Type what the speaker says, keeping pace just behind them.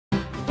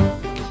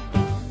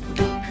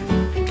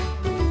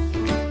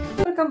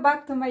Welcome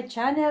back to my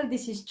channel.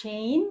 This is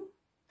Jane.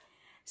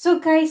 So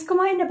guys,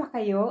 kumain na ba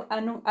kayo?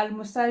 Anong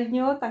almusal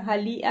nyo,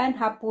 tanghalian,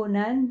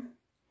 hapunan?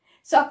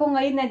 So ako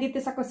ngayon nandito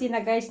sa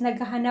kusina guys,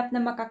 naghahanap na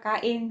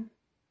makakain.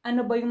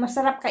 Ano ba yung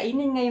masarap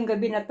kainin ngayong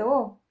gabi na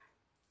to?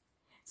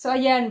 So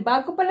ayan,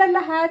 bago pala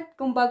lahat,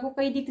 kung bago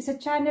kayo dito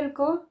sa channel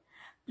ko,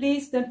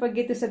 please don't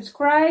forget to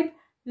subscribe,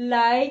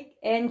 like,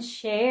 and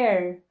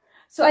share.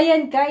 So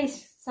ayan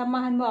guys,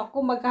 samahan mo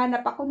ako,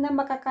 maghanap ako na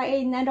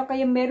makakain. Ano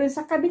kayo meron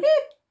sa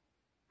kabinet?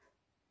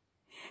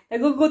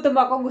 Nagugutom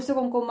ako, gusto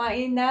kong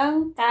kumain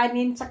ng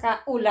kanin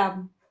saka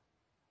ulam.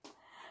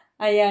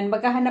 Ayan,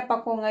 maghahanap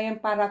ako ngayon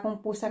para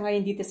akong pusa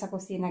ngayon dito sa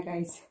kusina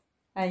guys.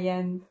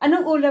 Ayan,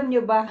 anong ulam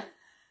nyo ba?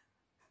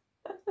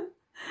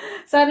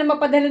 Sana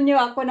mapadala nyo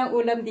ako ng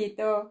ulam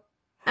dito.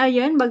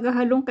 Ayan,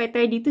 maghahalong kay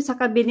tayo dito sa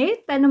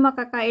kabinet. Ano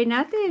makakain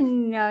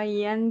natin?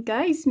 Ayan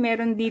guys,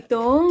 meron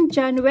ditong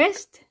John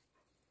West.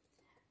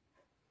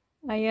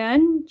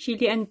 Ayan,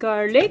 chili and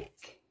garlic.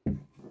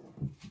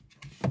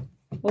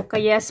 O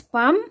kaya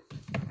spam.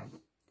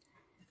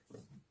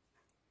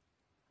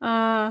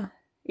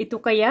 Ito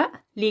kaya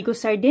Ligo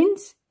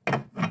Sardines.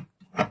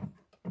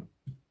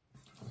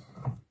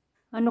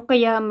 Ano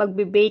kaya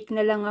magbe-bake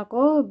na lang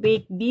ako?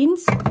 Baked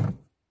beans.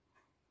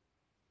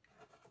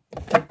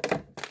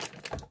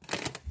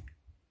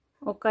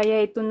 O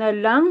kaya ito na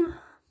lang.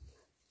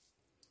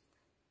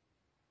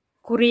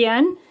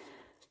 Korean.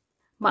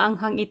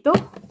 Maanghang ito.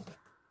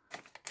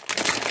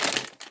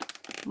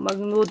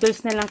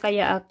 Mag-noodles na lang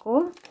kaya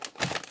ako.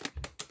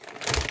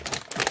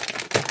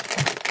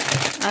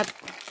 At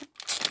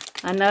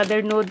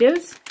another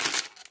noodles.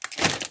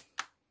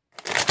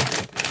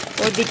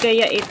 O di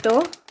kaya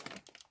ito.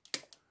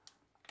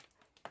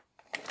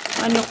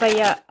 Ano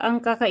kaya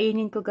ang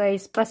kakainin ko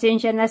guys?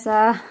 Pasensya na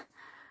sa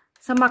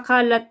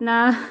makalat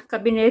na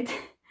kabinet.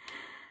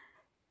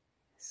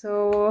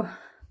 So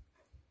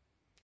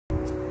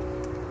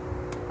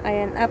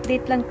ayan,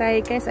 update lang tayo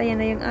guys.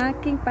 Ayan na yung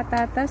aking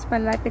patatas.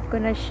 Malapit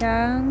ko na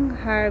siyang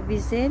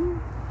harvestin.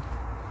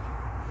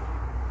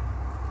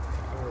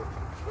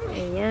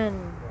 Ayan.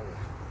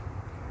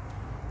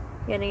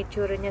 Yan ang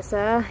itsura niya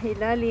sa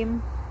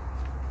ilalim.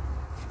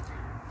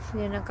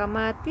 So, yan ang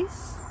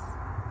kamatis.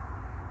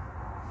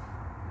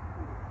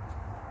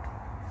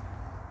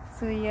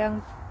 So,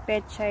 yung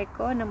pechay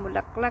ko,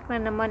 namulaklak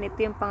na naman. Ito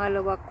yung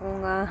pangalawa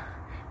kong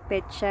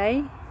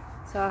pechay.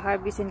 So,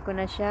 harvestin ko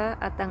na siya.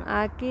 At ang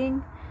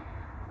aking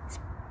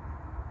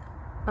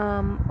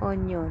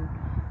onion.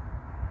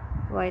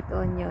 White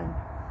onion.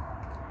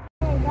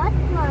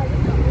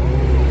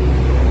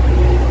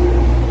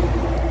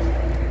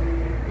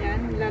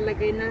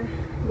 Lalagay na,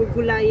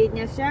 gugulayin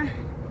niya siya.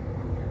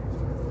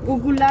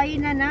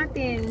 Gugulayin na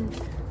natin.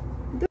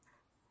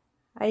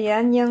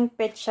 Ayan yung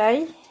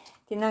pechay.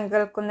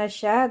 Tinanggal ko na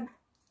siya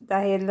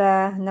dahil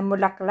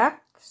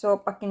namulaklak.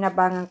 So,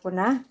 pakinabangan ko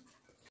na.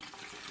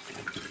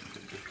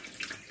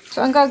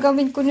 So, ang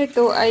gagawin ko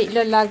nito ay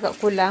ilalaga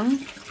ko lang.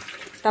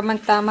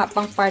 Tamang-tama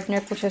pang partner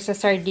ko siya sa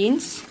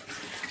sardines.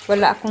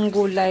 Wala akong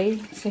gulay.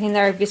 So,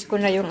 hinarvest ko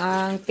na yung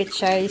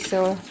pechay.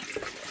 So,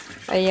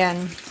 ayan.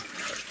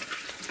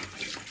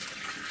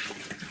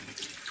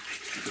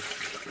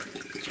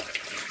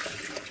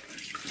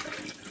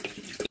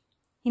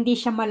 Hindi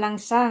siya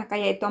malangsa,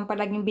 kaya ito ang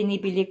palaging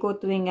binibili ko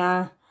tuwing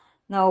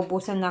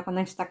naubusan na ako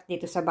ng stock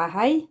dito sa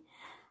bahay.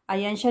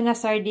 Ayan siya na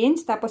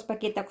sardines, tapos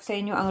pakita ko sa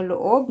inyo ang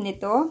loob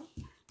nito.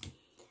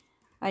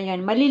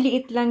 Ayan,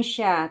 maliliit lang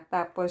siya,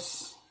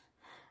 tapos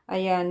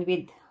ayan,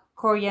 with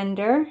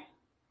coriander.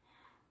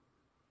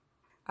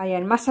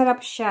 Ayan,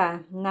 masarap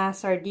siya na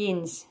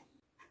sardines.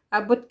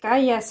 Abot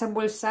kaya sa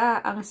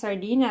bulsa ang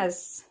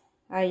sardinas.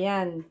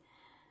 Ayan,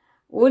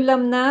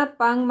 ulam na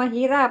pang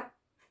mahirap.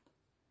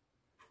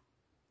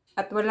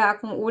 At wala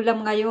akong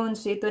ulam ngayon,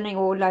 so ito na yung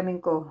uulamin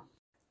ko.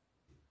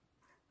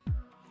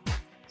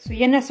 So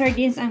yan na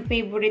sardines ang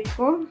favorite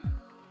ko.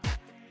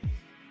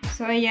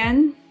 So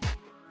ayan.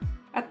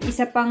 At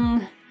isa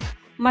pang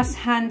mas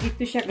handy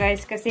to siya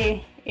guys, kasi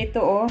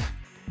ito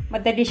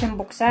madali siyang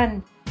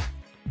buksan.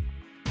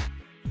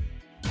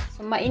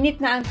 So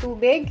mainit na ang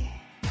tubig.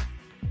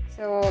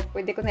 So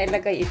pwede ko na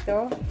ilagay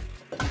ito.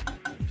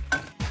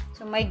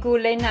 So may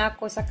gulay na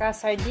ako saka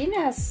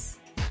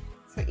sardinas.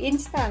 So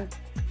instant.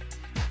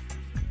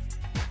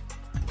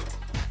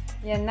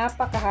 Yan,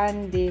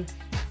 napaka-handy.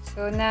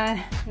 So,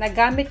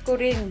 nagamit ko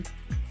rin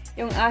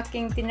yung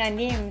aking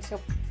tinanim.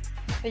 So,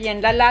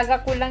 yan,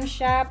 lalaga ko lang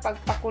siya.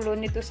 Pagpakulo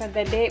nito sa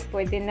dali,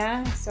 pwede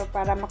na. So,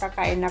 para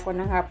makakain ako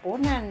ng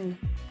hapunan.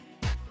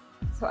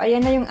 So,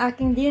 ayan na yung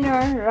aking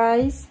dinner.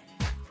 Rice,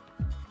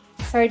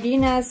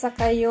 sardinas,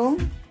 saka yung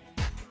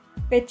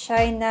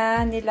pechay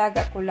na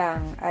nilaga ko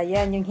lang.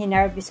 Ayan, yung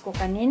hinarvest ko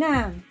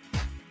kanina.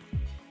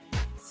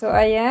 So,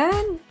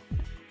 ayan.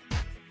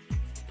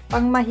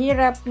 Pang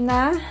mahirap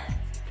na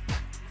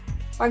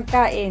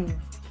pagkain.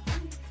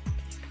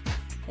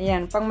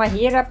 Ayan, pang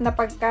mahirap na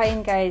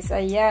pagkain guys.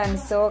 Ayan,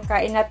 so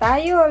kain na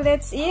tayo.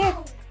 Let's eat!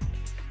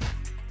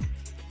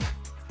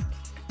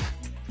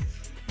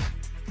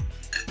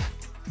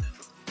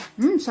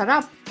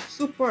 Sarap!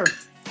 Super!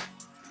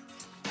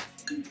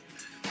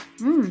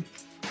 Mm.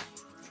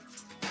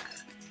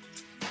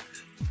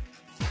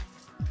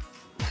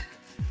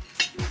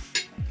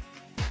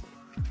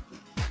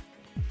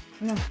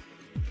 Ano?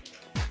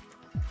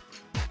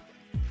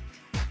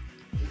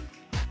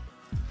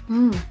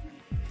 Mm.